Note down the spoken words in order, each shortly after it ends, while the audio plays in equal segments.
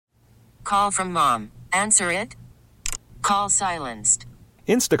Call from mom. Answer it. Call silenced.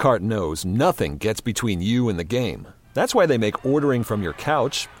 Instacart knows nothing gets between you and the game. That's why they make ordering from your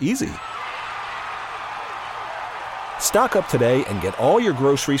couch easy. Stock up today and get all your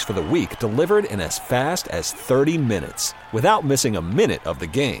groceries for the week delivered in as fast as 30 minutes without missing a minute of the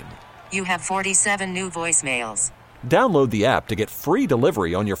game. You have 47 new voicemails. Download the app to get free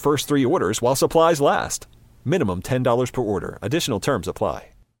delivery on your first 3 orders while supplies last. Minimum $10 per order. Additional terms apply.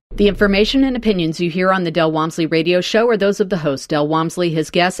 The information and opinions you hear on the Del Walmsley radio show are those of the host, Del Walmsley, his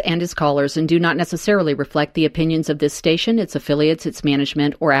guests, and his callers, and do not necessarily reflect the opinions of this station, its affiliates, its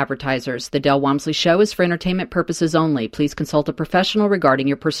management, or advertisers. The Del Walmsley show is for entertainment purposes only. Please consult a professional regarding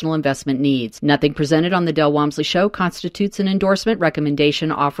your personal investment needs. Nothing presented on the Del Walmsley show constitutes an endorsement,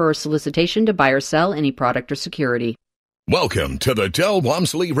 recommendation, offer, or solicitation to buy or sell any product or security. Welcome to the Del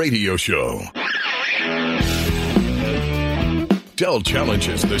Walmsley radio show. Del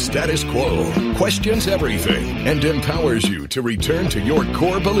challenges the status quo, questions everything, and empowers you to return to your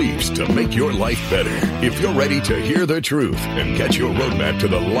core beliefs to make your life better. If you're ready to hear the truth and get your roadmap to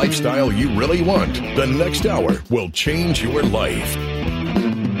the lifestyle you really want, the next hour will change your life.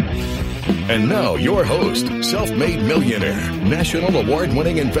 And now your host, self-made millionaire, national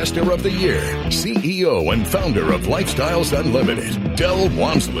award-winning investor of the year, CEO and founder of Lifestyles Unlimited, Del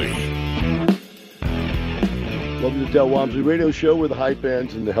Walmsley. Welcome to the Del Walmsley Radio Show, where the hype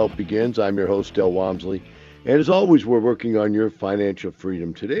ends and the help begins. I'm your host, Del Walmsley. And as always, we're working on your financial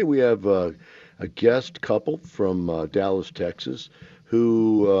freedom. Today we have a guest couple from Dallas, Texas,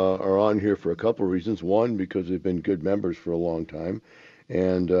 who are on here for a couple of reasons. One, because they've been good members for a long time.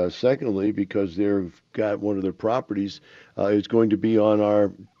 And secondly, because they've got one of their properties is going to be on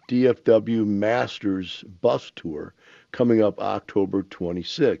our DFW Masters bus tour coming up October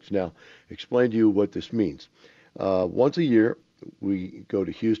 26th. Now, explain to you what this means. Once a year, we go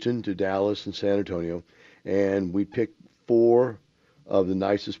to Houston, to Dallas, and San Antonio, and we pick 4 of the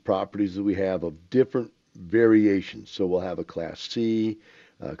nicest properties that we have of different variations. So we'll have a Class C,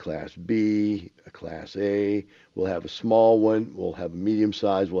 a Class B, a Class A. We'll have a small one. We'll have a medium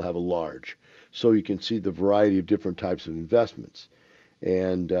size. We'll have a large. So you can see the variety of different types of investments.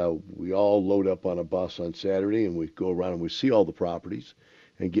 And we all load up on a bus on Saturday, and we go around and we see all the properties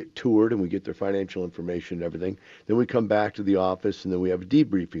and get toured, and we get their financial information and everything. Then we come back to the office, and then we have a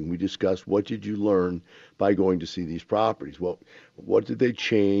debriefing. We discuss, what did you learn by going to see these properties? What did they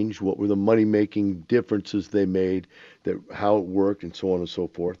change? What were the money-making differences they made, how it worked, and so on and so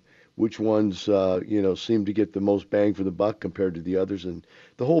forth? Which ones, seem to get the most bang for the buck compared to the others, and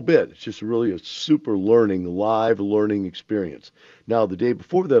the whole bit. It's just really a super live learning experience. Now, the day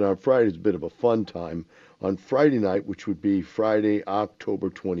before that, on Friday, is a bit of a fun time. On Friday night, which would be Friday,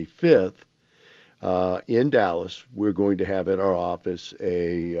 October 25th, in Dallas, we're going to have at our office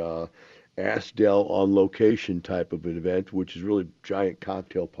a Ask Del on location type of an event, which is really a giant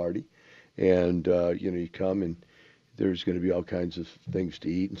cocktail party. And, you come and there's going to be all kinds of things to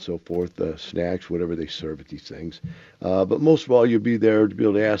eat and so forth, snacks, whatever they serve at these things. But most of all, you'll be there to be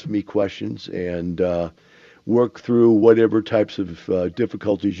able to ask me questions and work through whatever types of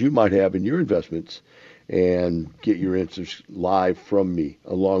difficulties you might have in your investments, and get your answers live from me,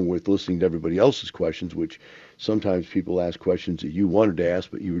 along with listening to everybody else's questions, which sometimes people ask questions that you wanted to ask,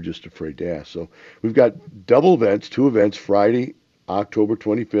 but you were just afraid to ask. So we've got double events, 2 events, Friday, October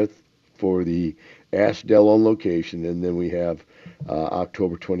 25th for the Ask Del on location, and then we have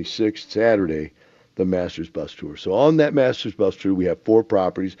October 26th, Saturday, the Masters Bus Tour. So on that Masters Bus Tour, we have 4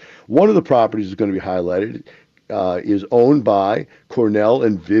 properties. One of the properties is going to be highlighted. Is owned by Cornell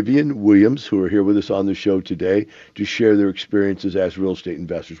and Vivian Williams, who are here with us on the show today to share their experiences as real estate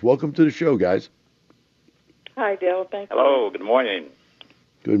investors. Welcome to the show, guys. Hi, Dale. Thank you. Hello. Good morning.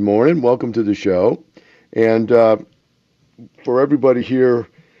 Good morning. Welcome to the show. And for everybody here,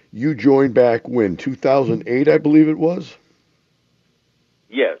 you joined back when? 2008, I believe it was?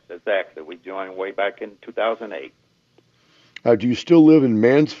 Yes, exactly. We joined way back in 2008. Do you still live in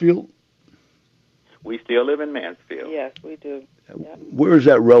Mansfield? We still live in Mansfield. Yes, we do. Yep. Where is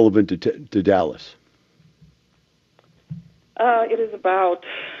that relevant to Dallas? It is about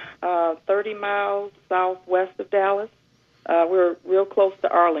 30 miles southwest of Dallas. We're real close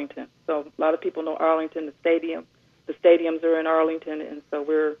to Arlington. So a lot of people know Arlington, the stadium. The stadiums are in Arlington, and so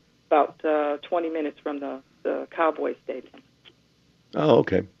we're about 20 minutes from the Cowboy Stadium. Oh,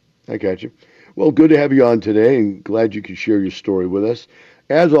 okay. I got you. Well, good to have you on today, and glad you could share your story with us.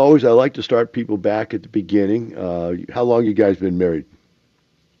 As always, I like to start people back at the beginning. How long you guys been married?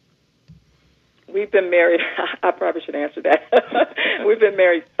 We've been married, I probably should answer that. We've been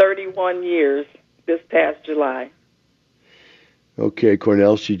married 31 years this past July. Okay,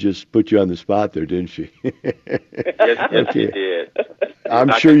 Cornell, she just put you on the spot there, didn't she? Yes, you did. I'm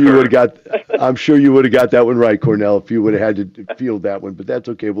I sure you would concur. have got. I'm sure you would have got that one right, Cornell, if you would have had to field that one. But that's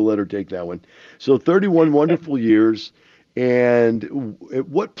okay. We'll let her take that one. So 31 wonderful years. And at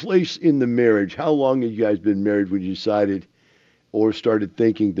what place in the marriage? How long have you guys been married when you decided or started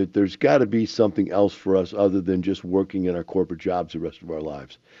thinking that there's got to be something else for us other than just working in our corporate jobs the rest of our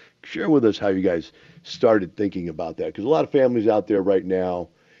lives? Share with us how you guys started thinking about that, because a lot of families out there right now,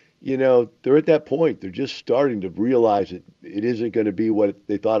 they're at that point. They're just starting to realize it isn't going to be what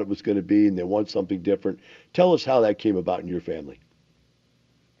they thought it was going to be, and they want something different. Tell us how that came about in your family.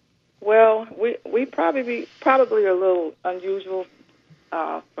 Well, we probably are a little unusual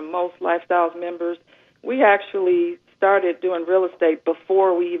from most Lifestyles members. We actually started doing real estate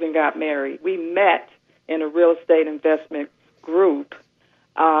before we even got married. We met in a real estate investment group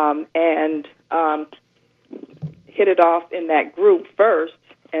and hit it off in that group first,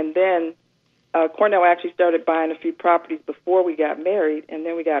 and then Cornell actually started buying a few properties before we got married, and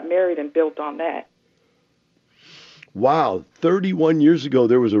then we got married and built on that. Wow, 31 years ago,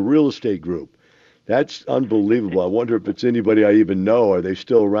 there was a real estate group. That's unbelievable. I wonder if it's anybody I even know. Are they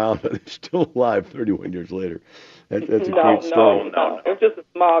still around? Are they still alive 31 years later? That's a great story. No. It was just a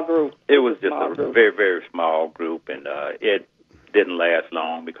small group. It was just a very, very small group, and it didn't last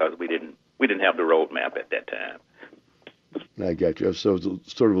long because we didn't have the roadmap at that time. I got you. So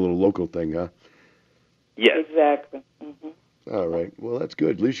it's sort of a little local thing, huh? Yes. Exactly. Mm-hmm. All right. Well, that's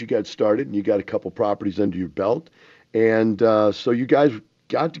good. At least you got started and you got a couple properties under your belt. And so you guys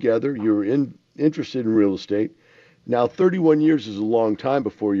got together. You were interested in real estate. Now, 31 years is a long time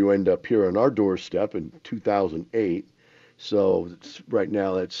before you end up here on our doorstep in 2008. So right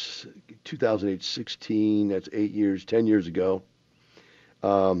now, that's 2008, 16. That's 8 years, 10 years ago.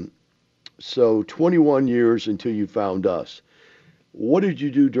 So 21 years until you found us. What did you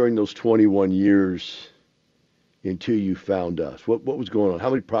do during those 21 years until you found us? What was going on? How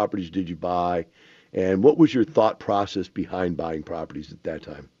many properties did you buy? And what was your thought process behind buying properties at that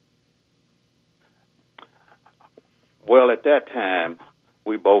time? Well, at that time,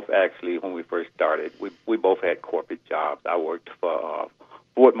 we both actually, when we first started, we both had corporate jobs. I worked for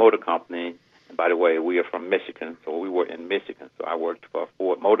Ford Motor Company. And by the way, we are from Michigan, so we were in Michigan. So I worked for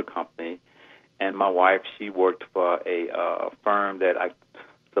Ford Motor Company. And my wife, she worked for a firm that I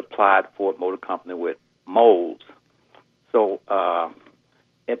supplied Ford Motor Company with molds. So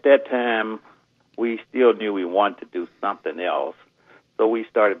at that time, we still knew we wanted to do something else. So we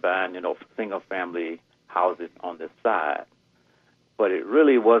started buying, single-family houses on the side. But it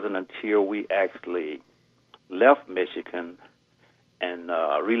really wasn't until we actually left Michigan and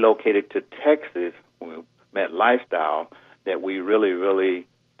relocated to Texas when we met Lifestyle that we really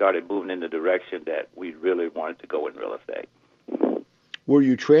started moving in the direction that we really wanted to go in real estate. Were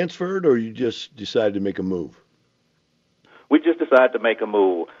you transferred or you just decided to make a move? We just decided to make a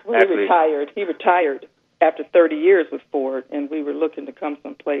move. Well, he retired after 30 years with Ford, and we were looking to come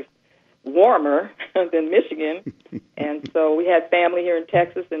someplace warmer than Michigan. And so we had family here in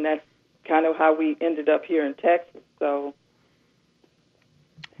Texas, and that's kind of how we ended up here in Texas. So,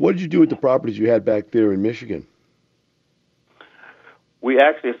 what did you do with the properties you had back there in Michigan? We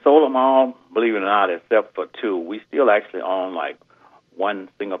actually sold them all, believe it or not, except for two. We still actually own like one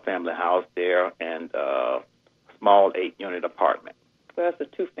single-family house there and a small 8-unit apartment. Well, that's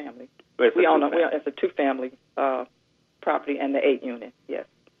a two-family. It's a two-family property and the 8-unit, yes.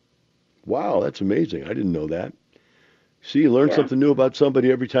 Wow, that's amazing. I didn't know that. See, you learn something new about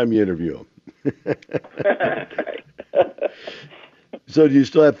somebody every time you interview them. Right. So do you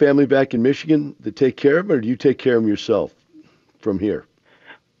still have family back in Michigan that take care of them, or do you take care of them yourself from here?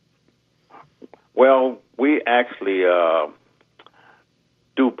 Well, we actually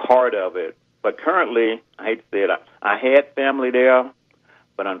do part of it. But currently, I hate to say it, I had family there,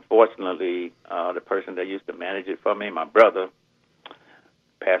 but unfortunately, the person that used to manage it for me, my brother,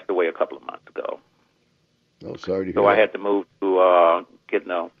 passed away a couple of months ago. Oh, sorry to hear So that. I had to move to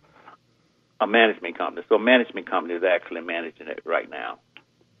getting a management company. So a management company is actually managing it right now.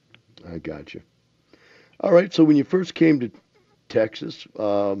 I got you. All right, so when you first came to Texas,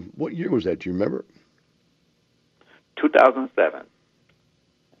 what year was that? Do you remember? 2007.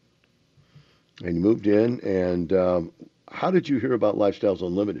 And you moved in, and how did you hear about Lifestyles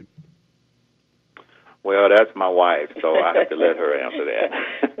Unlimited? Well, that's my wife, so I have to let her answer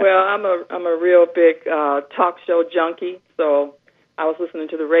that. Well, I'm a real big talk show junkie, so I was listening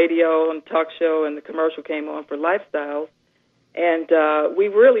to the radio and talk show, and the commercial came on for Lifestyles, and we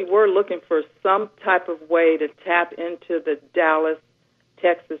really were looking for some type of way to tap into the Dallas,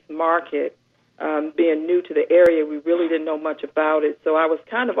 Texas market being new to the area, we really didn't know much about it. So I was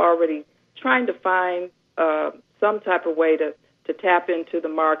kind of already trying to find some type of way to tap into the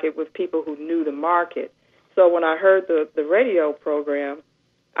market with people who knew the market. So when I heard the radio program,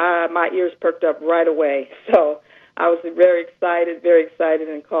 my ears perked up right away. So I was very excited,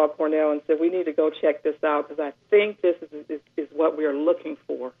 and called Cornell and said, we need to go check this out because I think this is what we're looking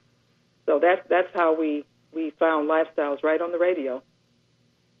for. So that's how we found Lifestyles, right on the radio.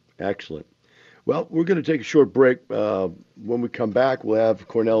 Excellent. Well, we're going to take a short break. When we come back, we'll have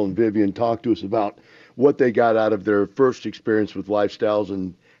Cornell and Vivian talk to us about what they got out of their first experience with Lifestyles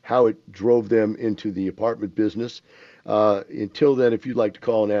and how it drove them into the apartment business. Until then, if you'd like to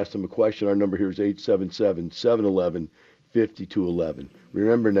call and ask them a question, our number here is 877-711-5211.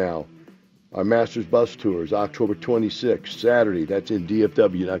 Remember now, our Masters Bus Tour is October 26th, Saturday. That's in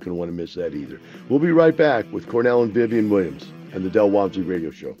DFW. You're not going to want to miss that either. We'll be right back with Cornell and Vivian Williams and the Del Walmsley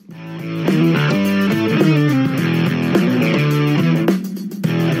Radio Show.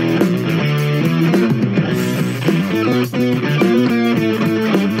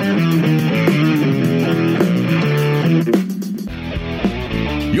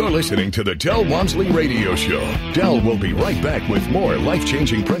 You're listening to the Del Walmsley Radio Show. Del will be right back with more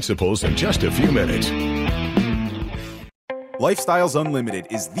life-changing principles in just a few minutes. Lifestyles Unlimited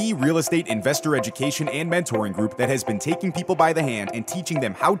is the real estate investor education and mentoring group that has been taking people by the hand and teaching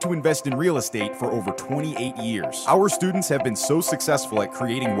them how to invest in real estate for over 28 years. Our students have been so successful at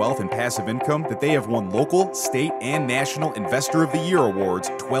creating wealth and passive income that they have won local, state, and national Investor of the Year awards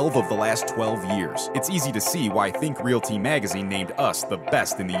 12 of the last 12 years. It's easy to see why Think Realty magazine named us the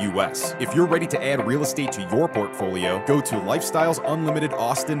best in the U.S. If you're ready to add real estate to your portfolio, go to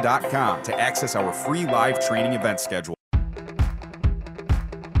lifestylesunlimitedaustin.com to access our free live training event schedule.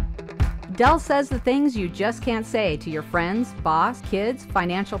 Del says the things you just can't say to your friends, boss, kids,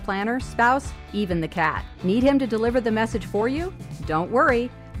 financial planner, spouse, even the cat. Need him to deliver the message for you? Don't worry.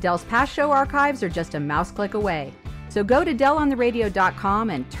 Del's past show archives are just a mouse click away. So go to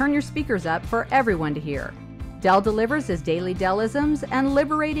DelOnTheRadio.com and turn your speakers up for everyone to hear. Del delivers his daily Delisms and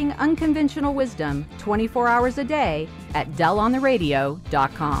liberating unconventional wisdom 24 hours a day at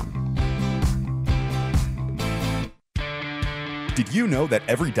DelOnTheRadio.com. Did you know that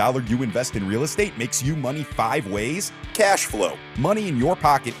every dollar you invest in real estate makes you money 5 ways? Cash flow, money in your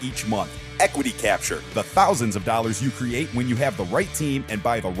pocket each month. Equity capture, the thousands of dollars you create when you have the right team and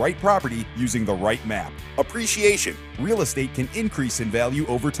buy the right property using the right map. Appreciation, real estate can increase in value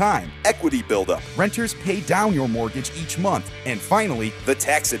over time. Equity buildup, renters pay down your mortgage each month. And finally, the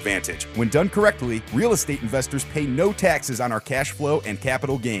tax advantage. When done correctly, real estate investors pay no taxes on our cash flow and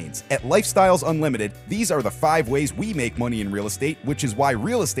capital gains. At Lifestyles Unlimited, these are the 5 ways we make money in real estate, which is why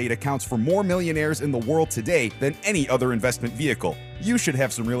real estate accounts for more millionaires in the world today than any other investment vehicle. You should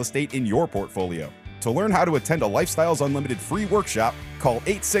have some real estate in your portfolio. To learn how to attend a Lifestyles Unlimited free workshop, call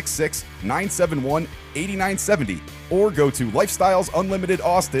 866-971-8970 or go to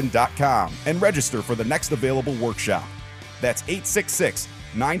lifestylesunlimitedaustin.com and register for the next available workshop. That's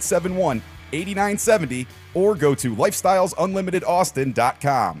 866-971-8970 or go to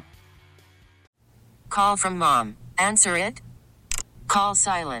lifestylesunlimitedaustin.com. Call from mom. Answer it. Call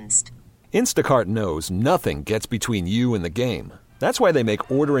silenced. Instacart knows nothing gets between you and the game. That's why they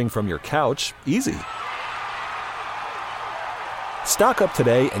make ordering from your couch easy. Stock up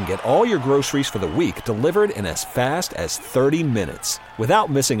today and get all your groceries for the week delivered in as fast as 30 minutes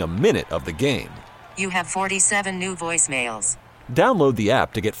without missing a minute of the game. You have 47 new voicemails. Download the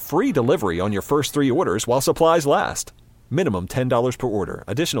app to get free delivery on your first 3 orders while supplies last. Minimum $10 per order.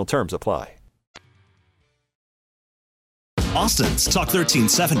 Additional terms apply. Austin's Talk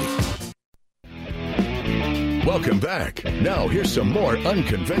 1370. Welcome back. Now here's some more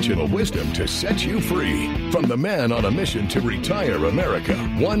unconventional wisdom to set you free. From the man on a mission to retire America,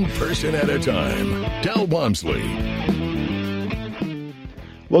 one person at a time, Del Walmsley.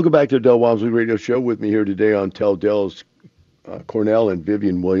 Welcome back to the Del Walmsley Radio Show. With me here today on Tell Del's Cornell and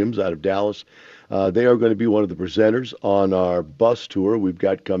Vivian Williams out of Dallas. They are going to be one of the presenters on our bus tour we've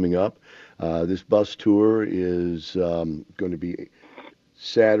got coming up. This bus tour is going to be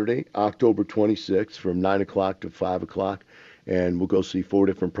Saturday, October 26th from 9 o'clock to 5 o'clock. And we'll go see 4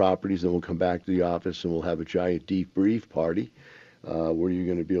 different properties, and we'll come back to the office, and we'll have a giant debrief party where you're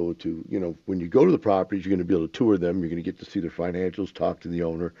going to be able to, when you go to the properties, you're going to be able to tour them. You're going to get to see their financials, talk to the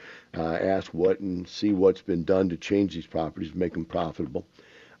owner, ask what and see what's been done to change these properties, make them profitable.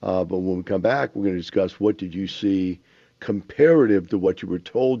 But when we come back, we're going to discuss what did you see comparative to what you were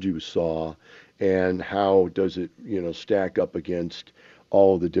told you saw, and how does it, stack up against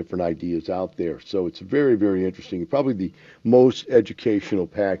all of the different ideas out there. So it's very, very interesting. Probably the most educational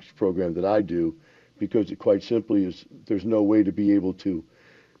packaged program that I do, because it quite simply is there's no way to be able to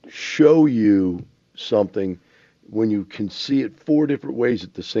show you something when you can see it 4 different ways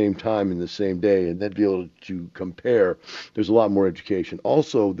at the same time in the same day and then be able to compare. There's a lot more education.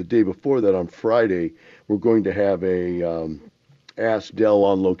 Also, the day before that on Friday, we're going to have a Ask Dell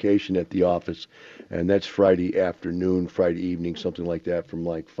on location at the office, and that's Friday afternoon, Friday evening, something like that, from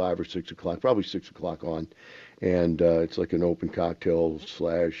like 5 or 6 o'clock, probably 6 o'clock on. And it's like an open cocktail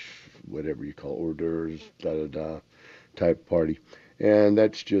 / whatever you call hors d'oeuvres, type party. And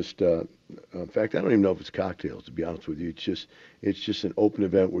that's just, in fact, I don't even know if it's cocktails, to be honest with you. It's just an open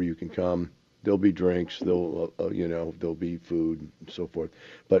event where you can come. There'll be drinks, there'll be food and so forth.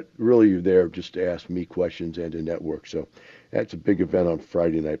 But really, you're there just to ask me questions and to network. So that's a big event on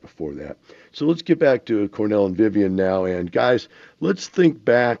Friday night before that. So let's get back to Cornell and Vivian now. And guys, let's think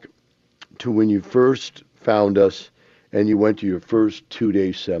back to when you first found us and you went to your first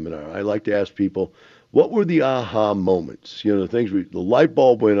 2-day seminar. I like to ask people, what were the aha moments? The things the light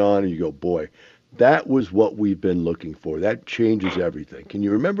bulb went on and you go, boy, that was what we've been looking for. That changes everything. Can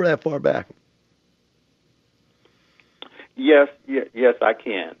you remember that far back? Yes, I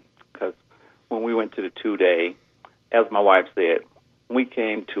can. Because when we went to the 2-day, as my wife said, we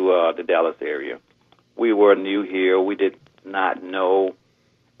came to the Dallas area. We were new here. We did not know.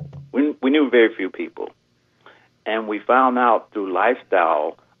 We knew very few people. And we found out through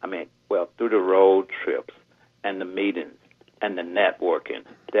lifestyle, through the road trips and the meetings and the networking,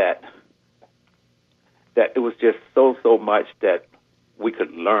 that it was just so much that we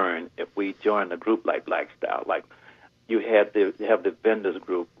could learn if we joined a group like Lifestyle. Like you have the vendors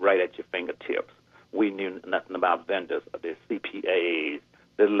group right at your fingertips. We knew nothing about vendors, the CPAs,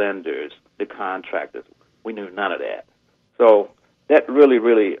 the lenders, the contractors. We knew none of that. So that really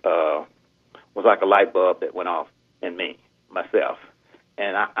was like a light bulb that went off in myself.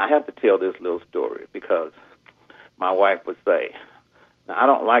 And I have to tell this little story because my wife would say, now I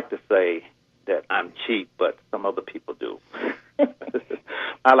don't like to say that I'm cheap, but some other people do.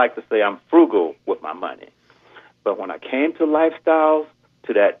 I like to say I'm frugal with my money. But when I came to Lifestyles,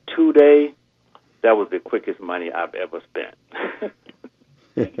 to that 2-day, that was the quickest money I've ever spent.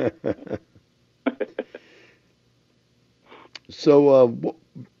 So,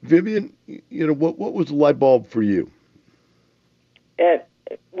 Vivian, what was the light bulb for you?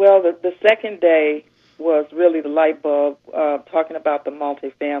 The second day was really the light bulb, talking about the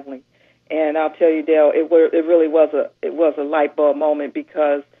multifamily. And I'll tell you, Dale, it really was a light bulb moment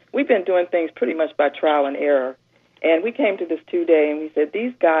because we've been doing things pretty much by trial and error. And we came to this 2-day and we said,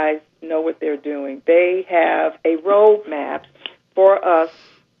 these guys know what they're doing. They have a roadmap for us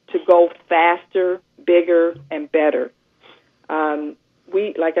to go faster, bigger, and better.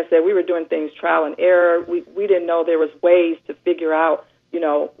 Like I said, we were doing things trial and error. We didn't know there was ways to figure out,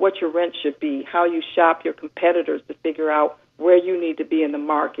 what your rent should be, how you shop your competitors to figure out where you need to be in the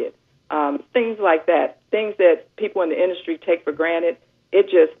market. Things like that, things that people in the industry take for granted.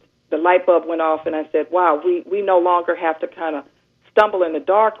 The light bulb went off, and I said, wow, we no longer have to kind of stumble in the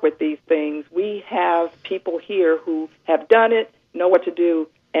dark with these things. We have people here who have done it, know what to do,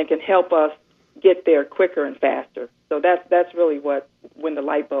 and can help us get there quicker and faster. So that's really when the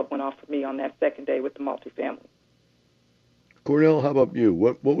light bulb went off for me on that second day with the multifamily. Cornell, how about you?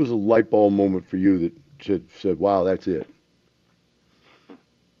 What was a light bulb moment for you that said, wow, that's it?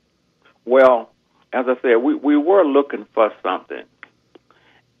 Well, as I said, we were looking for something.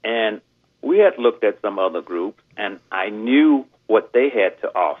 And we had looked at some other groups, and I knew what they had to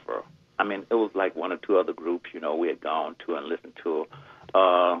offer. It was like 1 or 2 other groups, we had gone to and listened to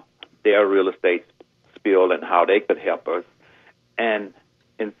their real estate spiel and how they could help us. And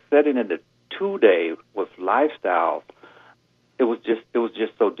in setting in the 2-day with Lifestyle, it was just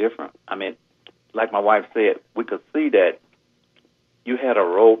so different. Like my wife said, we could see that you had a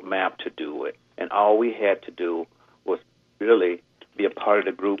roadmap to do it, and all we had to do was really be a part of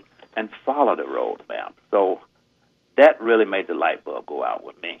the group and follow the roadmap. So that really made the light bulb go out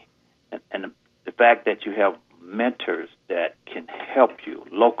with me. And the fact that you have mentors that can help you,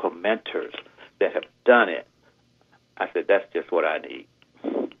 local mentors that have done it, I said, that's just what I need.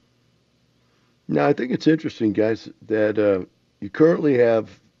 Now, I think it's interesting, guys, that you currently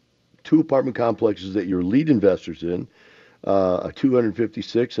have 2 apartment complexes that you're lead investors in, a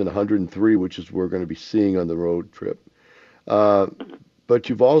 256 and 103, which is we're going to be seeing on the road trip. But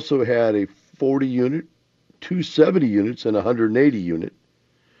you've also had a 40 unit, 270 units, and 180 unit.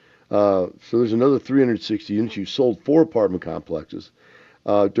 So there's another 360 units. You sold 4 apartment complexes.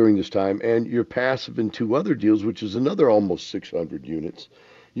 during this time, and you're passive in 2 other deals, which is another almost 600 units.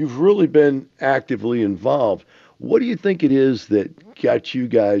 You've really been actively involved. What do you think it is that got you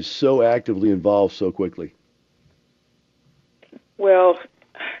guys so actively involved so quickly? Well,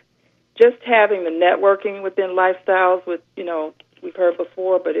 just having the networking within Lifestyles, with we've heard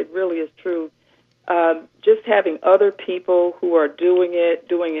before, but it really is true. Just having other people who are doing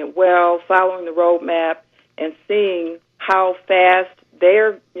it well, following the roadmap, and seeing how fast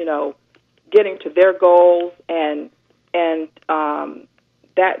they're getting to their goals, and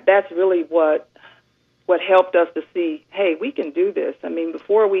that's really what helped us to see, hey, we can do this. I mean,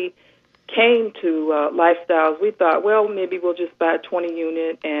 before we came to Lifestyles, we thought, well, maybe we'll just buy a 20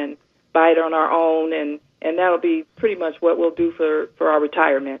 unit and buy it on our own, and that'll be pretty much what we'll do for our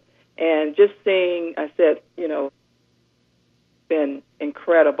retirement. And just seeing, I said, been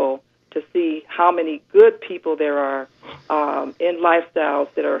incredible to see how many good people there are in Lifestyles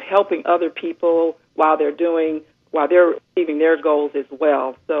that are helping other people while they're achieving their goals as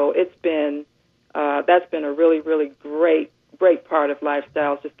well. So it's been that's been a really, really great part of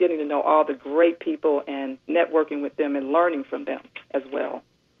Lifestyles, just getting to know all the great people and networking with them and learning from them as well.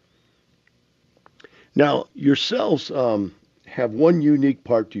 Now, yourselves have one unique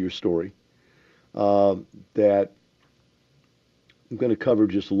part to your story that I'm going to cover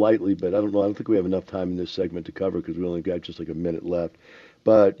just lightly, but I don't think we have enough time in this segment to cover because we only got just like a minute left.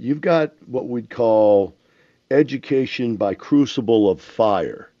 But you've got what we'd call education by crucible of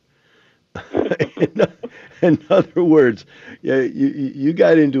fire. In other words, you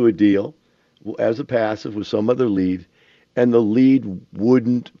got into a deal as a passive with some other lead, and the lead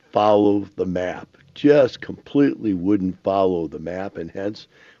wouldn't follow the map, just completely wouldn't follow the map, and hence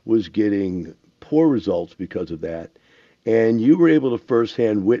was getting poor results because of that. And you were able to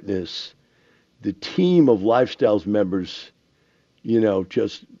firsthand witness the team of Lifestyles members,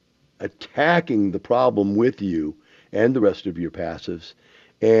 just attacking the problem with you and the rest of your passives.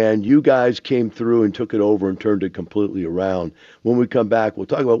 And you guys came through and took it over and turned it completely around. When we come back, we'll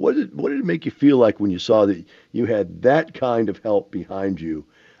talk about what did it make you feel like when you saw that you had that kind of help behind you.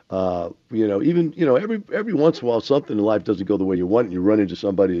 Every once in a while, something in life doesn't go the way you want, and you run into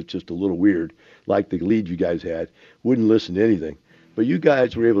somebody that's just a little weird, like the lead you guys had, wouldn't listen to anything. But you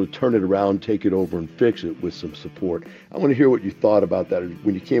guys were able to turn it around, take it over, and fix it with some support. I want to hear what you thought about that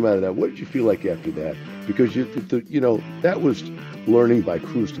when you came out of that. What did you feel like after that? Because that was learning by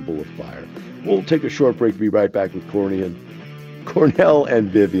crucible of fire. We'll take a short break. Be right back with Cornell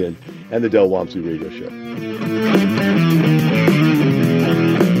and Vivian and the Del Walmsley Radio Show.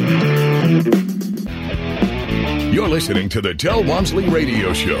 You're listening to the Del Walmsley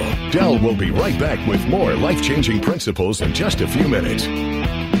Radio Show. Del will be right back with more life-changing principles in just a few minutes.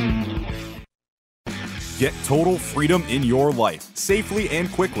 Get total freedom in your life, safely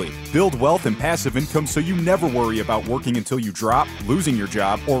and quickly. Build wealth and passive income so you never worry about working until you drop, losing your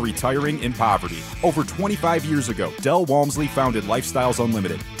job, or retiring in poverty. Over 25 years ago, Del Walmsley founded Lifestyles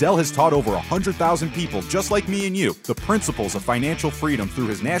Unlimited. Del has taught over 100,000 people just like me and you the principles of financial freedom through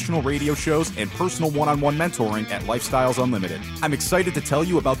his national radio shows and personal one-on-one mentoring at Lifestyles Unlimited. I'm excited to tell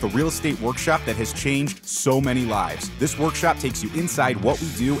you about the real estate workshop that has changed so many lives. This workshop takes you inside what we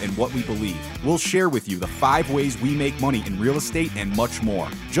do and what we believe. We'll share with you the 5 ways we make money in real estate and much more.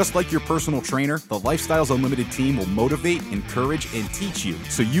 Just like your personal trainer, the Lifestyles Unlimited team will motivate, encourage, and teach you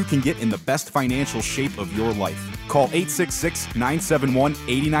so you can get in the best financial shape of your life. Call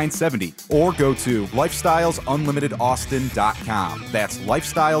 866-971-8970 or go to lifestylesunlimitedaustin.com. That's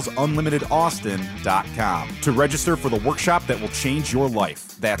lifestylesunlimitedaustin.com to register for the workshop that will change your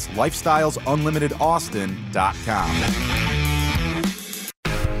life. That's lifestylesunlimitedaustin.com.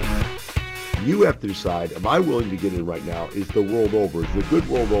 You have to decide, am I willing to get in right now? Is the world over? Is the good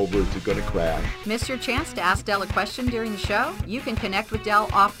world over? Is it going to crash? Miss your chance to ask Del a question during the show? You can connect with Del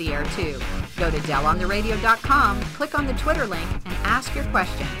off the air, too. Go to DelOnTheRadio.com, click on the Twitter link, and ask your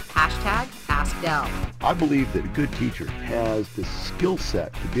question. #AskDel. I believe that a good teacher has the skill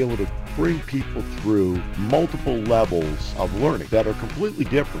set to be able to bring people through multiple levels of learning that are completely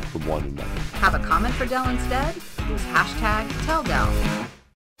different from one another. Have a comment for Del instead? Use #TellDel.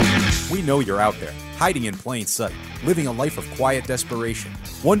 We know you're out there, hiding in plain sight, living a life of quiet desperation,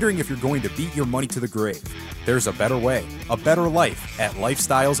 wondering if you're going to beat your money to the grave. There's a better way, a better life at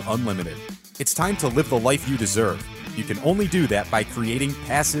Lifestyles Unlimited. It's time to live the life you deserve. You can only do that by creating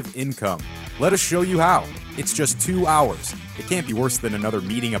passive income. Let us show you how. It's just 2 hours. It can't be worse than another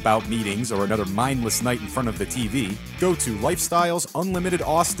meeting about meetings or another mindless night in front of the TV. Go to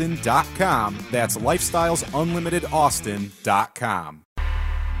lifestylesunlimitedaustin.com. That's lifestylesunlimitedaustin.com.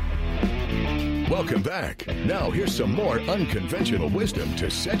 Welcome back. Now here's some more unconventional wisdom to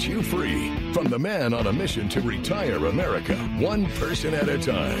set you free from the man on a mission to retire America, one person at a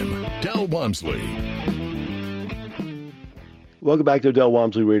time, Del Walmsley. Welcome back to the Del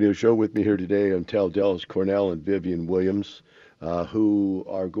Walmsley Radio Show. With me here today on Dallas Cornell and Vivian Williams, who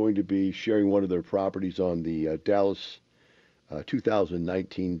are going to be sharing one of their properties on the Dallas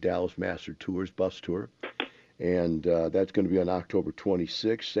 2019 Dallas Master Tours bus tour. And that's going to be on October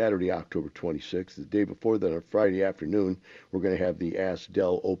 26th, Saturday, October 26th. The day before that, on Friday afternoon, we're going to have the Ask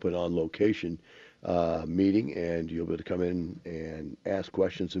Del Open on Location meeting, and you'll be able to come in and ask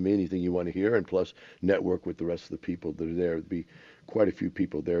questions of me, anything you want to hear, and plus network with the rest of the people that are there. There'll be quite a few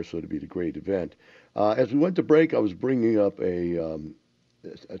people there, so it'll be a great event. As we went to break, I was bringing up a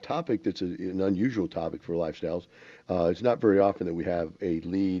topic that's an unusual topic for lifestyles. It's not very often that we have a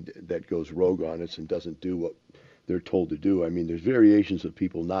lead that goes rogue on us and doesn't do what they're told to do. I mean, there's variations of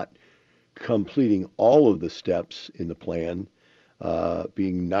people not completing all of the steps in the plan,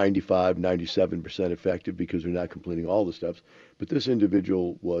 being 95, 97% effective because they're not completing all the steps. But this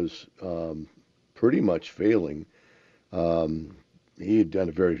individual was pretty much failing. He had done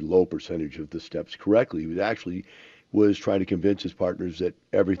a very low percentage of the steps correctly. He was trying to convince his partners that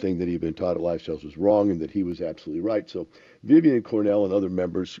everything that he had been taught at Lifestyles was wrong and that he was absolutely right. So Vivian and Cornell and other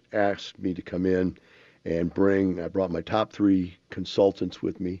members asked me to come in and I brought my top 3 consultants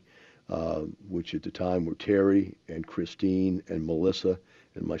with me, which at the time were Terry and Christine and Melissa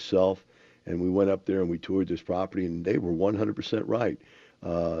and myself. And we went up there and we toured this property, and they were 100% right.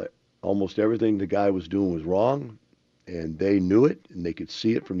 Almost everything the guy was doing was wrong, and they knew it, and they could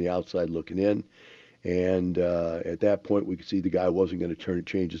see it from the outside looking in. And at that point, we could see the guy wasn't going to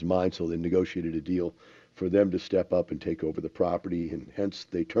change his mind, so they negotiated a deal for them to step up and take over the property, and hence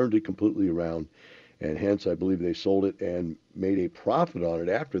they turned it completely around. And hence, I believe they sold it and made a profit on it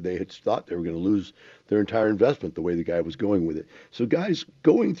after they had thought they were going to lose their entire investment the way the guy was going with it. So guys,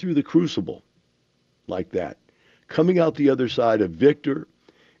 going through the crucible like that, coming out the other side a victor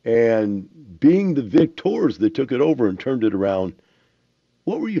and being the victors that took it over and turned it around,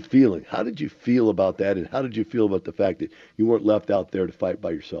 what were you feeling? How did you feel about that? And how did you feel about the fact that you weren't left out there to fight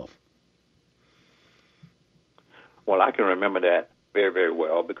by yourself? Well, I can remember that very, very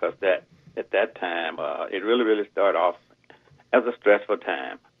well because at that time, it really, really started off as a stressful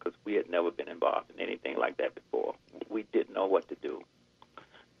time because we had never been involved in anything like that before. We didn't know what to do.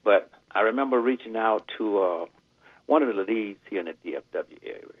 But I remember reaching out to one of the leads here in the DFW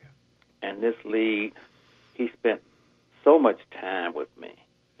area. And this lead, he spent so much time with me,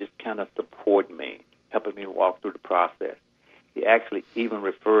 just kind of supporting me, helping me walk through the process. He actually even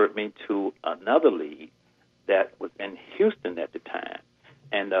referred me to another lead that was in Houston at the time.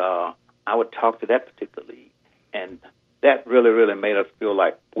 And I would talk to that particular lead, and that really, really made us feel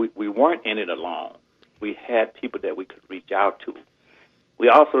like we weren't in it alone. We had people that we could reach out to. We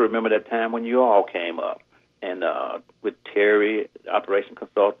also remember that time when you all came up, and with Terry, operation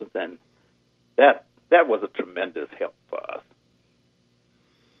consultants, and that was a tremendous help for us.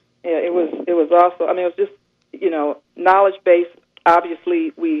 Yeah, it was also, I mean, it was just, knowledge-based.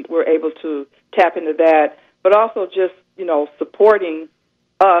 Obviously, we were able to tap into that, but also just, supporting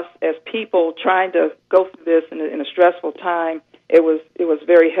us as people trying to go through this in a stressful time. It was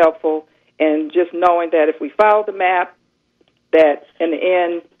very helpful, and just knowing that if we followed the map, that in the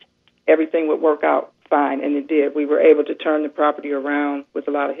end everything would work out fine, and it did. We were able to turn the property around with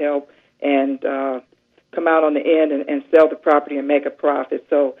a lot of help and come out on the end and sell the property and make a profit.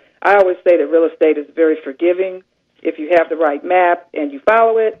 So I always say that real estate is very forgiving. If you have the right map and you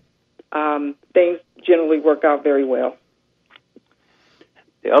follow it, things generally work out very well.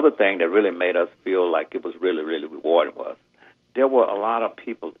 The other thing that really made us feel like it was really, really rewarding was there were a lot of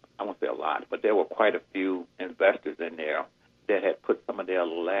people, I won't say a lot, but there were quite a few investors in there that had put some of their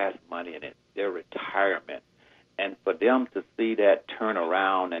last money in it, their retirement. And for them to see that turn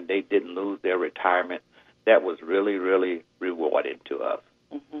around and they didn't lose their retirement, that was really, really rewarding to us.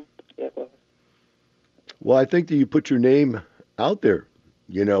 Mm-hmm. Yeah, it was. Well, I think that you put your name out there,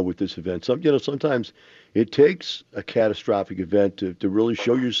 with this event. Sometimes it takes a catastrophic event to really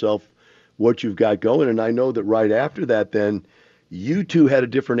show yourself what you've got going. And I know that right after that, then, you two had a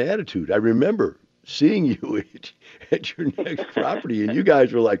different attitude. I remember seeing you at your next property, and you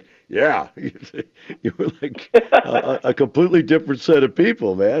guys were like, yeah. You were like a completely different set of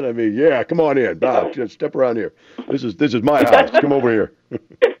people, man. I mean, yeah, come on in, Bob. Just step around here. This is my house. Come over here.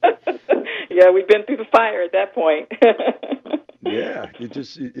 Yeah, we've been through the fire at that point. Yeah,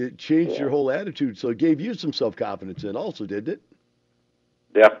 it changed your whole attitude, so it gave you some self-confidence in also, didn't it?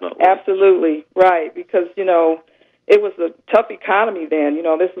 Definitely. Absolutely, right, because, it was a tough economy then.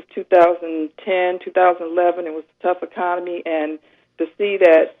 This was 2010, 2011. It was a tough economy, and to see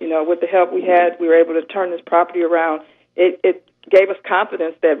that, with the help we had, we were able to turn this property around. It gave us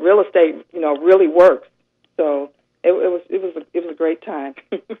confidence that real estate, really works. So it was a great time.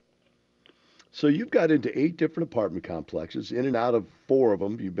 So you've got into 8 different apartment complexes, in and out of 4 of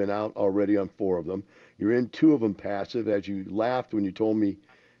them. You've been out already on 4 of them. You're in 2 of them passive. As you laughed when you told me,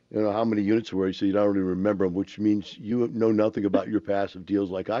 how many units were, so you don't really remember them, which means you know nothing about your passive deals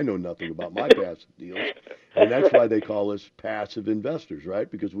like I know nothing about my passive deals. And that's why they call us passive investors,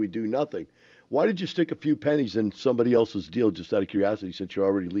 right? Because we do nothing. Why did you stick a few pennies in somebody else's deal, just out of curiosity, since you're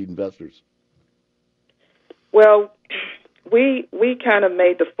already lead investors? Well, we kind of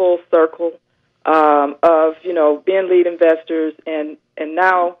made the full circle of, being lead investors and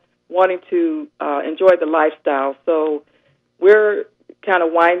now wanting to enjoy the lifestyle. So we're kind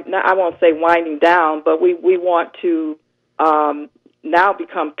of I won't say winding down, but we want to now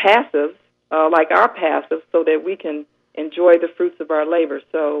become passive, like our passive, so that we can enjoy the fruits of our labor.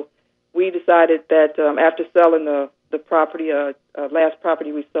 So we decided that after selling the property, last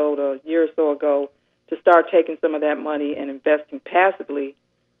property we sold a year or so ago, to start taking some of that money and investing passively,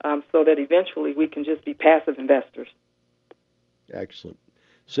 so that eventually we can just be passive investors. Excellent.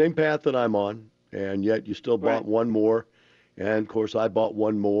 Same path that I'm on, and yet you still bought one more. And, of course, I bought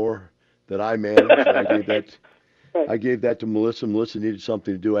one more that I managed. I gave that to Melissa. Melissa needed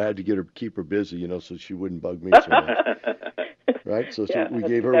something to do. I had to keep her busy, so she wouldn't bug me so much. Right? So we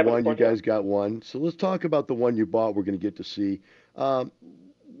gave her one. You guys got one. So let's talk about the one you bought we're going to get to see.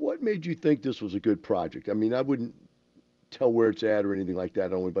 What made you think this was a good project? I mean, I wouldn't tell where it's at or anything like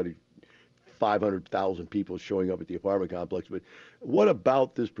that. Only about 500,000 people showing up at the apartment complex. But what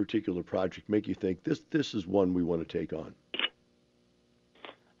about this particular project make you think this is one we want to take on?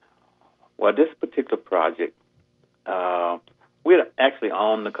 Well, this particular project, we actually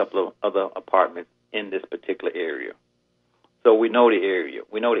own a couple of other apartments in this particular area. So we know the area.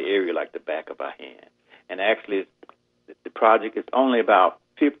 We know the area like the back of our hand. And actually, the project is only about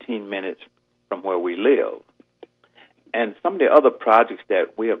 15 minutes from where we live. And some of the other projects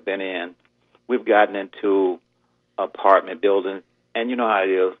that we have been in, we've gotten into apartment buildings. And you know how it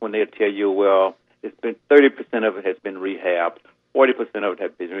is when they tell you, well, it's been 30% of it has been rehabbed, 40% of it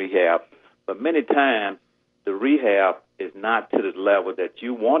has been rehabbed. But many times, the rehab is not to the level that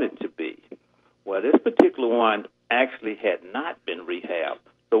you want it to be. Well, this particular one actually had not been rehabbed.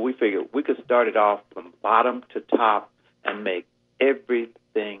 So we figured we could start it off from bottom to top and make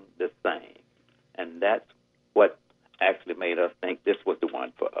everything the same. And that's what actually made us think this was the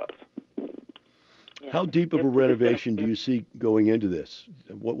one for us. How deep of a renovation do you see going into this?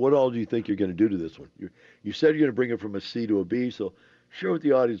 What all do you think you're going to do to this one? You said you're going to bring it from a C to a B, so share with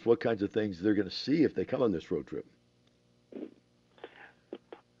the audience what kinds of things they're going to see if they come on this road trip.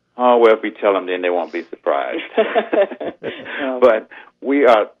 Oh, well, if we tell them, then they won't be surprised. But we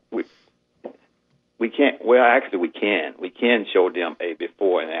can't. Well, actually, we can. We can show them a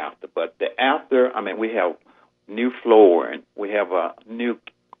before and after. But the after, we have new flooring. We have new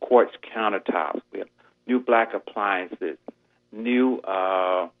quartz countertops. We have new black appliances, new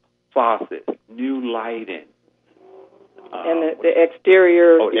faucets, new lighting. And the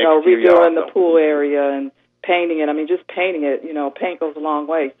exterior, redoing also. the pool area and painting it. Just painting it, paint goes a long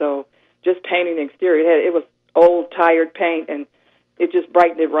way. So just painting the exterior, it was old, tired paint, and it just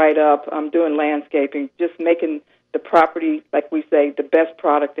brightened it right up. Doing landscaping, just making the property, like we say, the best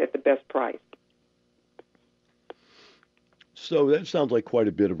product at the best price. So that sounds like quite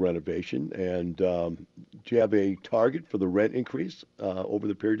a bit of renovation. And do you have a target for the rent increase over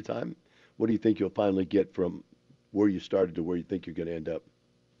the period of time? What do you think you'll finally get from where you started to where you think you're going to end up?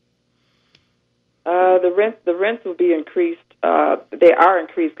 The rents will be increased. They are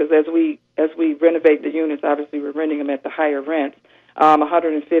increased because as we renovate the units, obviously we're renting them at the higher rents,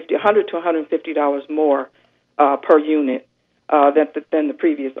 $100 to $150 more per unit than the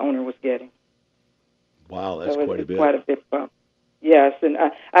previous owner was getting. Wow, that's so quite a bit. Quite a bit bump. Yes, and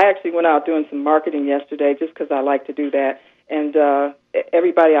I actually went out doing some marketing yesterday just because I like to do that. And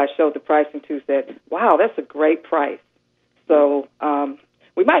everybody I showed the pricing to said, wow, that's a great price. So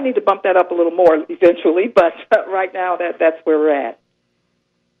we might need to bump that up a little more eventually, but right now that's where we're at.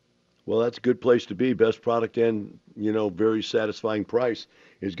 Well, that's a good place to be. Best product and, very satisfying price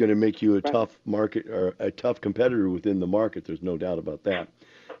is going to make you a tough market or a tough competitor within the market. There's no doubt about that.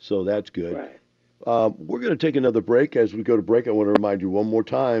 So that's good. Right. We're going to take another break. As we go to break, I want to remind you one more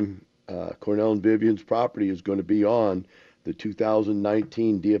time, Cornell and Vivian's property is going to be on the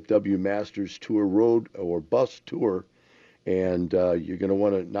 2019 DFW Masters Tour Road or Bus Tour. And you're going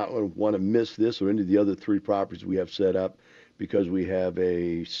to not want to miss this or any of the other 3 properties we have set up, because we have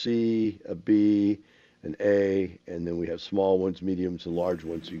a C, a B, an A, and then we have small ones, mediums, and large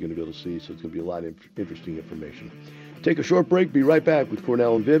ones, so you're going to be able to see. So it's going to be a lot of interesting information. Take a short break. Be right back with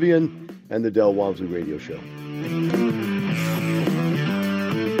Cornell and Vivian and the Del Walmsley Radio Show.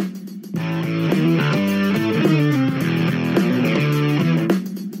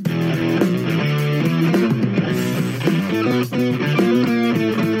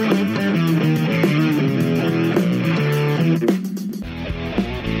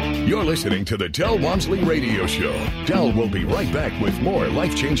 Listening to the Del Walmsley Radio Show. Del will be right back with more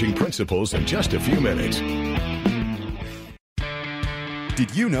life-changing principles in just a few minutes.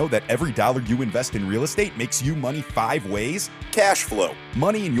 Did you know that every dollar you invest in real estate makes you money 5 ways? Cash flow,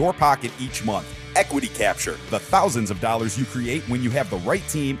 money in your pocket each month. Equity capture, the thousands of dollars you create when you have the right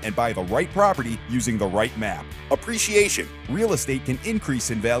team and buy the right property using the right map. Appreciation, real estate can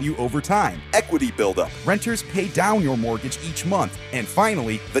increase in value over time. Equity buildup, renters pay down your mortgage each month. And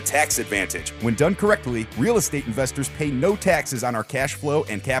finally, the tax advantage. When done correctly, real estate investors pay no taxes on our cash flow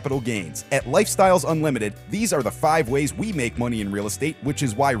and capital gains. At Lifestyles Unlimited, these are the 5 ways we make money in real estate, which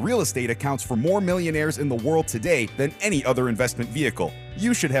is why real estate accounts for more millionaires in the world today than any other investment vehicle.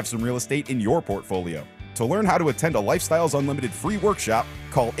 You should have some real estate in your portfolio. To learn how to attend a Lifestyles Unlimited free workshop,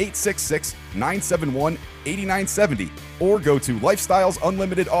 call 866-971-8970 or go to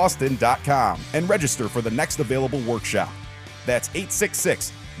lifestylesunlimitedaustin.com and register for the next available workshop. That's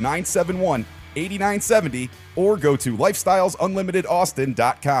 866-971-8970 or go to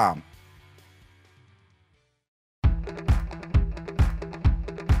lifestylesunlimitedaustin.com.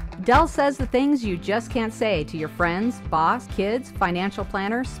 Del says the things you just can't say to your friends, boss, kids, financial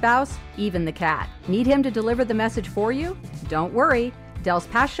planner, spouse, even the cat. Need him to deliver the message for you? Don't worry. Del's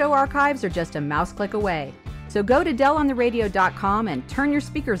past show archives are just a mouse click away. So go to DelOnTheRadio.com and turn your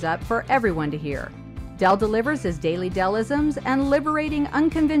speakers up for everyone to hear. Del delivers his daily Delisms and liberating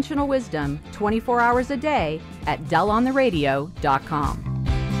unconventional wisdom 24 hours a day at DelOnTheRadio.com.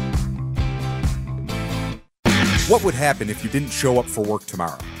 What would happen if you didn't show up for work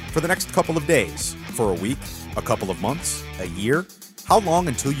tomorrow? For the next couple of days? For a week? A couple of months? A year? How long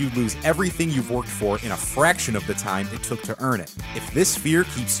until you lose everything you've worked for in a fraction of the time it took to earn it? If this fear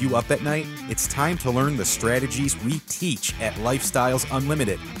keeps you up at night, it's time to learn the strategies we teach at Lifestyles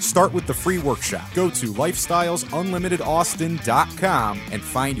Unlimited. Start with the free workshop. Go to lifestylesunlimitedaustin.com and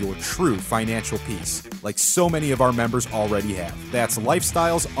find your true financial peace, like so many of our members already have. That's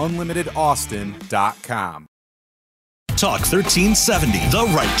lifestylesunlimitedaustin.com. Talk 1370, the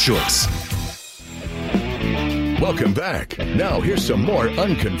right choice. Welcome back. Now here's some more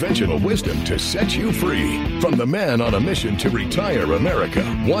unconventional wisdom to set you free from the man on a mission to retire America,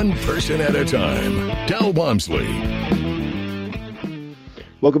 one person at a time, Del Walmsley.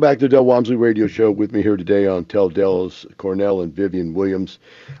 Welcome back to the Del Walmsley Radio Show. With me here today on Tell Del's Cornell and Vivian Williams.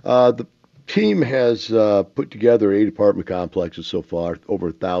 The team has put together 8 apartment complexes so far, over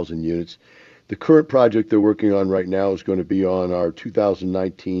 1,000 units. The current project they're working on right now is going to be on our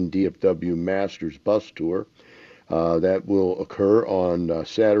 2019 DFW Masters bus tour. That will occur on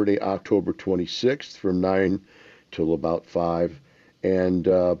Saturday, October 26th from 9 till about 5. And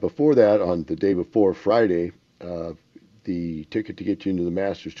before that, on the day before, Friday, the ticket to get you into the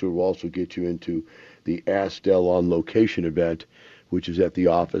Masters tour will also get you into the Ask Del on Location event, which is at the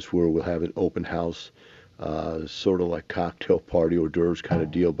office where we'll have an open house. Sort of like cocktail party, hors d'oeuvres kind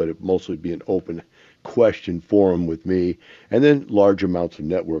of deal, but it mostly be an open question forum with me, and then large amounts of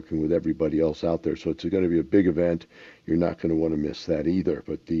networking with everybody else out there. So it's going to be a big event. You're not going to want to miss that either.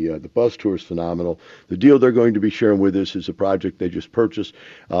 But the bus tour is phenomenal. The deal they're going to be sharing with us is a project they just purchased.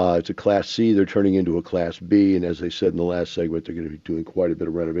 It's a Class C. They're turning into a Class B, and as they said in the last segment, they're going to be doing quite a bit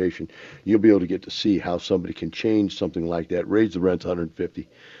of renovation. You'll be able to get to see how somebody can change something like that, raise the rents $150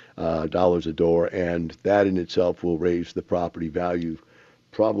 a door, and that in itself will raise the property value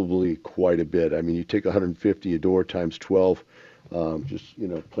probably quite a bit. I mean, you take $150 a door times 12. Just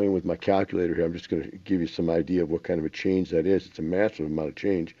playing with my calculator here, I'm just going to give you some idea of what kind of a change that is. It's a massive amount of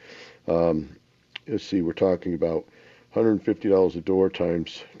change. Let's see, we're talking about $150 a door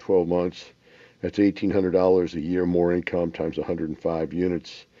times 12 months. That's $1,800 a year more income times 105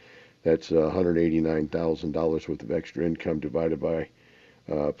 units. That's $189,000 worth of extra income divided by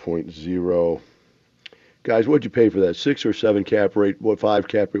 0.0. Guys, what'd you pay for that? 6 or 7 cap rate? What, 5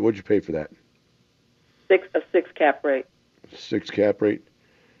 cap rate? What'd you pay for that? 6 cap rate. 6 cap rate.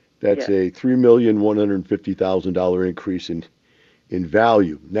 That's yes. a $3,150,000 increase in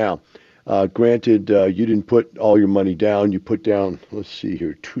value. Now, Granted, you didn't put all your money down. You put down, let's see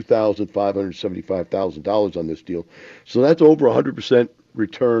here, $2,575,000 on this deal. So that's over 100%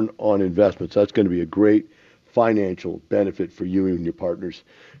 return on investments. That's going to be a great financial benefit for you and your partners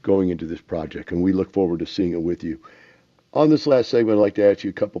going into this project. And we look forward to seeing it with you. On this last segment, I'd like to ask you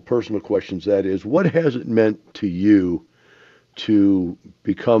a couple personal questions. That is, what has it meant to you to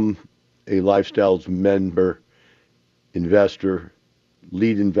become a Lifestyles member, investor,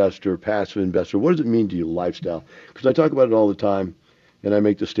 lead investor, passive investor? What does it mean to you, lifestyle? Because I talk about it all the time, and I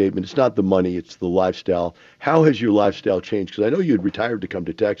make the statement, it's not the money, it's the lifestyle. How has your lifestyle changed? Because I know you had retired to come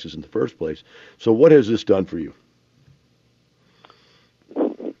to Texas in the first place. So what has this done for you?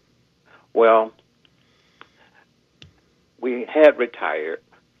 Well, we had retired,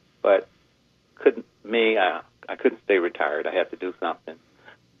 but I couldn't stay retired. I had to do something.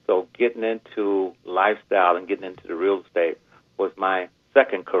 So getting into lifestyle and getting into the real estate was my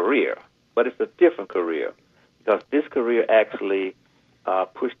second career, but it's a different career because this career actually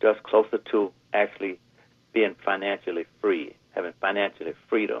pushed us closer to actually being financially free, having financial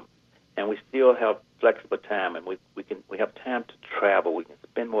freedom, and we still have flexible time, and we have time to travel. We can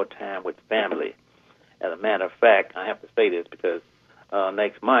spend more time with family. As a matter of fact, I have to say this because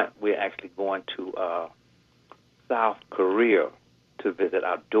next month we're actually going to South Korea to visit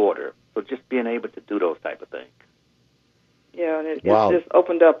our daughter. So just being able to do those type of things. Yeah, and it's Wow. just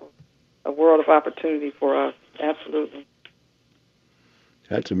opened up a world of opportunity for us. Absolutely.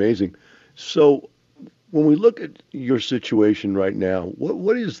 That's amazing. So when we look at your situation right now,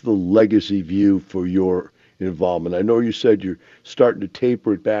 what is the legacy view for your involvement? I know you said you're starting to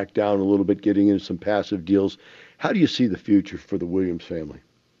taper it back down a little bit, getting into some passive deals. How do you see the future for the Williams family?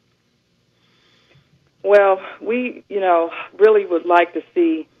 Well, we, really would like to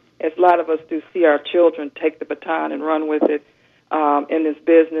see, as a lot of us do, see our children take the baton and run with it in this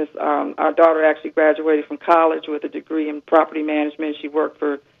business. Our daughter actually graduated from college with a degree in property management. She worked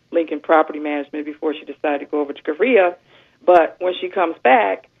for Lincoln Property Management before she decided to go over to Korea. But when she comes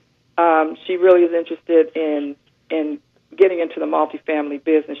back, she really is interested in getting into the multifamily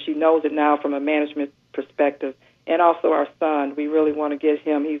business. She knows it now from a management perspective. And also our son, we really want to get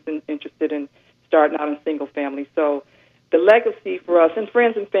him. He's interested in starting out in single family. So the legacy for us, and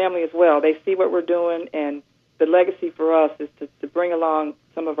friends and family as well, they see what we're doing, and the legacy for us is to bring along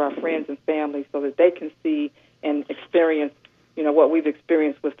some of our friends and family so that they can see and experience, what we've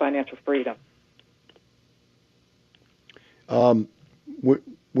experienced with financial freedom.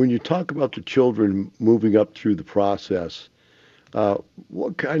 When you talk about the children moving up through the process,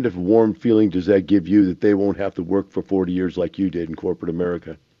 what kind of warm feeling does that give you that they won't have to work for 40 years like you did in corporate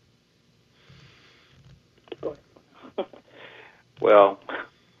America? Well,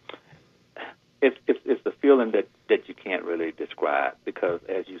 it's a feeling that you can't really describe because,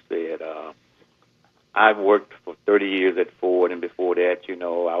 as you said, I've worked for 30 years at Ford, and before that,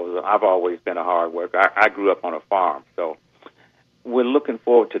 I've always been a hard worker. I grew up on a farm, so we're looking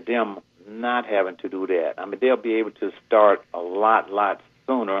forward to them not having to do that. I mean, they'll be able to start a lot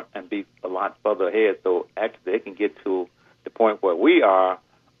sooner and be a lot further ahead, so actually they can get to the point where we are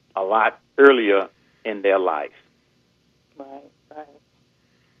a lot earlier in their life. Right.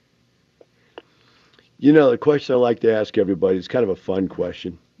 The question I like to ask everybody is kind of a fun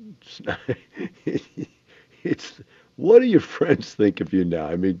question. It's what do your friends think of you now?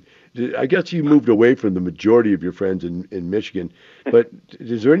 I mean, I guess you moved away from the majority of your friends in Michigan, but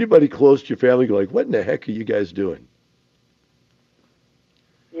is there anybody close to your family go like, what in the heck are you guys doing?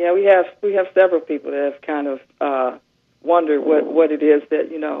 Yeah, we have several people that have kind of wondered what it is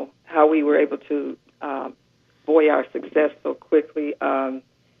that, how we were able to buoy our success so quickly.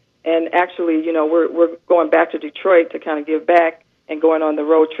 And actually, we're going back to Detroit to kind of give back and going on the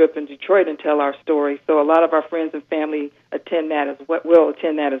road trip in Detroit and tell our story. So a lot of our friends and family will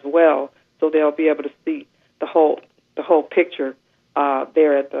attend that as well. So they'll be able to see the whole picture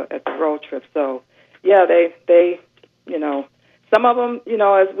there at the road trip. So yeah, they some of them,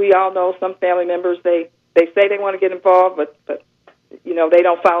 as we all know, some family members they say they want to get involved, but they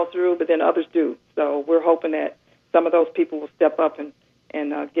don't follow through. But then others do. So we're hoping that some of those people will step up and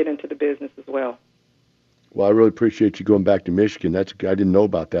get into the business as well. Well, I really appreciate you going back to Michigan. I didn't know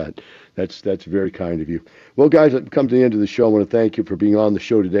about that. That's very kind of you. Well, guys, I've come to the end of the show. I want to thank you for being on the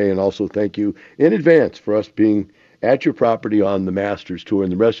show today, and also thank you in advance for us being at your property on the Masters Tour.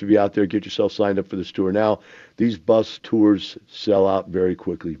 And the rest of you out there, get yourself signed up for this tour now. These bus tours sell out very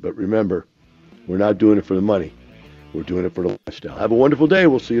quickly. But remember, we're not doing it for the money. We're doing it for the lifestyle. Have a wonderful day.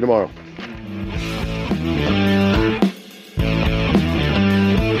 We'll see you tomorrow.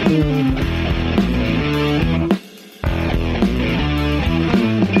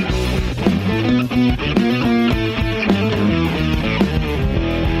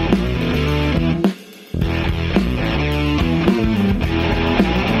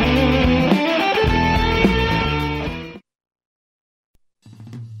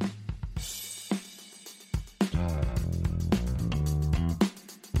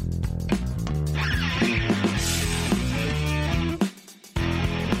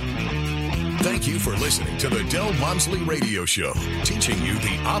 Thank you for listening to the Del Walmsley Radio Show, teaching you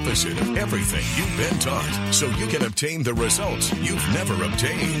the opposite of everything you've been taught so you can obtain the results you've never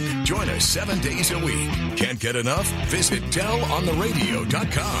obtained. Join us 7 days a week. Can't get enough? Visit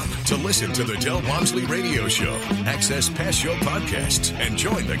DelOnTheRadio.com to listen to the Del Walmsley Radio Show, access past show podcasts, and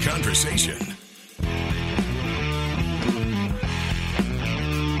join the conversation.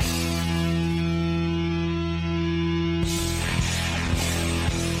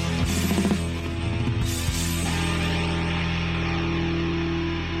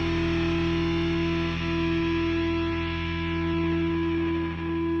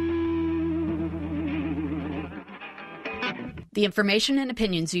 The information and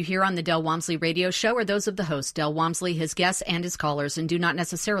opinions you hear on the Del Walmsley Radio Show are those of the host, Del Walmsley, his guests, and his callers, and do not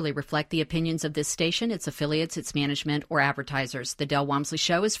necessarily reflect the opinions of this station, its affiliates, its management, or advertisers. The Del Walmsley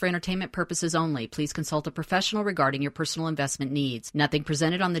Show is for entertainment purposes only. Please consult a professional regarding your personal investment needs. Nothing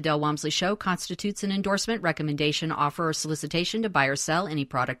presented on the Del Walmsley Show constitutes an endorsement, recommendation, offer, or solicitation to buy or sell any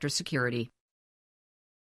product or security.